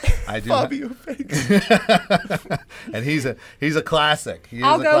Fake-Iter. I do. Fabio Fakes. And he's a classic.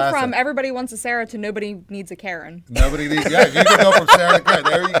 I'll go from everybody wants a Sarah to nobody needs a Karen. Nobody needs. Yeah, you can go from Sarah to Karen.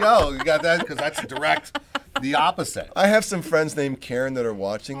 There you go. You got that, because that's direct. The opposite. I have some friends named Karen that are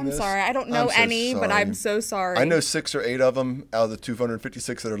watching this. I'm sorry. I don't know any, but I'm so sorry. I know 6 or 8 of them out of the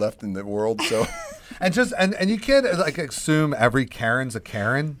 256 that are left in the world. So, and you can't like assume every Karen's a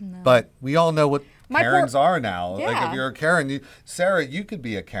Karen, but we all know what Karens are now. Like Yeah. if you're a Karen, Sarah, you could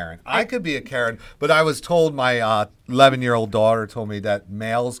be a Karen. I could be a Karen, but I was told my 11-year-old daughter told me that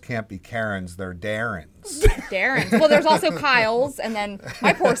males can't be Karens; they're Darrens. Darren. Well, there's also Kyle's, and then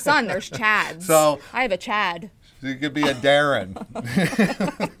my poor son, there's Chad's. So- I have a Chad. You could be a Darren.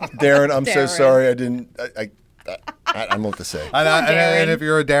 Darren, I'm so Darren. sorry. I don't know what to say. And if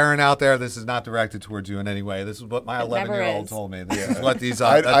you're a Darren out there, this is not directed towards you in any way. This is what my It never 11-year-old is. to me. This is what these.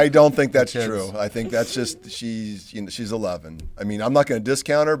 I don't think that's kids. true. I think that's just she's 11. I mean, I'm not going to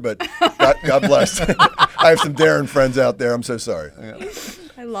discount her, but God bless. I have some Darren friends out there. I'm so sorry.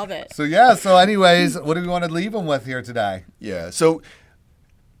 I love it. So yeah. So anyways, what do we want to leave them with here today? Yeah. So,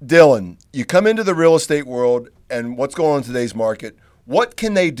 Dylan, you come into the real estate world, and what's going on in today's market? What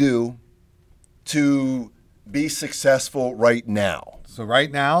can they do to be successful right now? So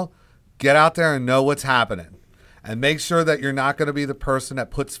right now, get out there and know what's happening, and make sure that you're not going to be the person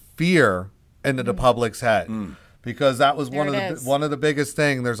that puts fear into the public's head, because that was one of the biggest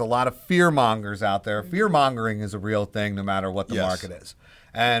things. There's a lot of fear mongers out there. Fear mongering is a real thing, no matter what the market is.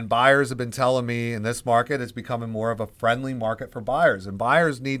 And buyers have been telling me in this market, it's becoming more of a friendly market for buyers. And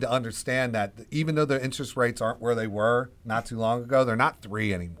buyers need to understand that even though the interest rates aren't where they were not too long ago, they're not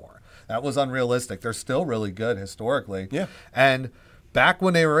 3 anymore. That was unrealistic. They're still really good historically. Yeah. And back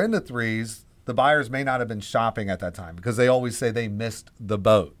when they were in the 3s, the buyers may not have been shopping at that time because they always say they missed the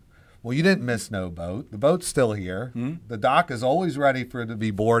boat. Well, you didn't miss no boat. The boat's still here. The dock is always ready for it to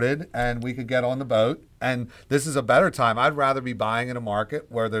be boarded, and we could get on the boat. And this is a better time. I'd rather be buying in a market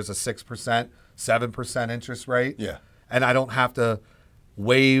where there's a 6%, 7% interest rate. Yeah. And I don't have to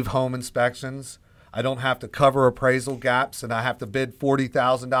waive home inspections. I don't have to cover appraisal gaps, and I have to bid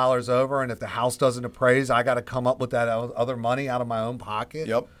 $40,000 over. And if the house doesn't appraise, I got to come up with that other money out of my own pocket.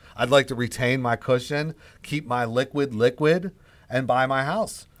 Yep. I'd like to retain my cushion, keep my liquid, and buy my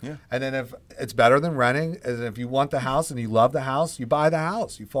house. Yeah. And then if it's better than renting, and if you want the house and you love the house, you buy the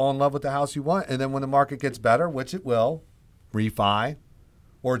house. You fall in love with the house you want. And then when the market gets better, which it will, refi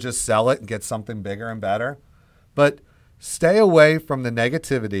or just sell it and get something bigger and better. But stay away from the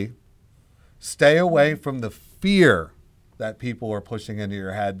negativity. Stay away from the fear that people are pushing into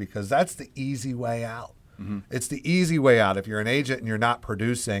your head, because that's the easy way out. It's the easy way out. If you're an agent and you're not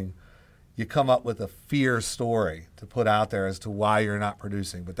producing, you come up with a fear story to put out there as to why you're not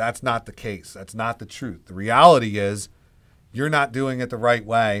producing. But that's not the case. That's not the truth. The reality is you're not doing it the right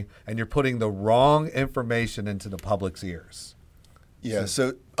way, and you're putting the wrong information into the public's ears. Yeah,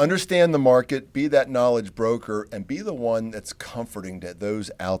 so understand the market, be that knowledge broker, and be the one that's comforting to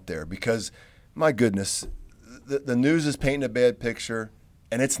those out there. Because, my goodness, the news is painting a bad picture,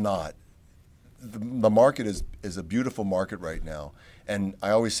 and it's not. The market is a beautiful market right now. And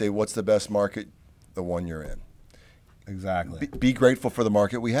I always say, what's the best market? The one you're in. Exactly. Be grateful for the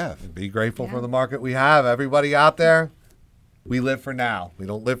market we have. Be grateful for the market we have. Everybody out there, we live for now. We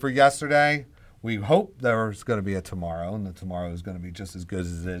don't live for yesterday. We hope there's going to be a tomorrow, and the tomorrow is going to be just as good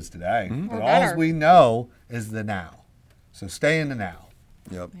as it is today. But Or all better. we know is the now. So stay in the now.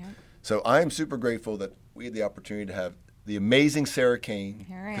 Yep. So I am super grateful that we had the opportunity to have the amazing Sara Cain,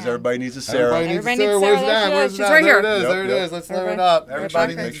 Here I because am. everybody needs a Sarah. Everybody needs Where's Sarah. that? There Where's she is. that? She's right There here. it is. Yep, There it yep. is. Let's Everybody- load it up. Everybody Everybody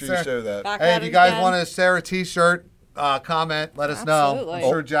make Make needs sure a you Sarah. show that. Back Hey, at if you it guys again. want a Sarah T-shirt, comment. Let us know. Absolutely. I'm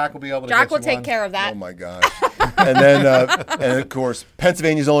sure Jack will be able to Jack get will you take one. care of that. Oh my gosh. And then, and of course,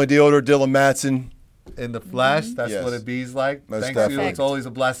 Pennsylvania's only dealer, Dylan Madsen. In the flesh, that's Yes. what it be's like. Most Thanks you. definitely. It's always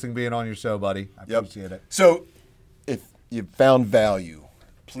a blessing being on your show, buddy. I Yep. appreciate it. So, if you found value,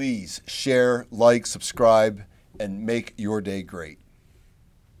 please share, like, subscribe, and make your day great.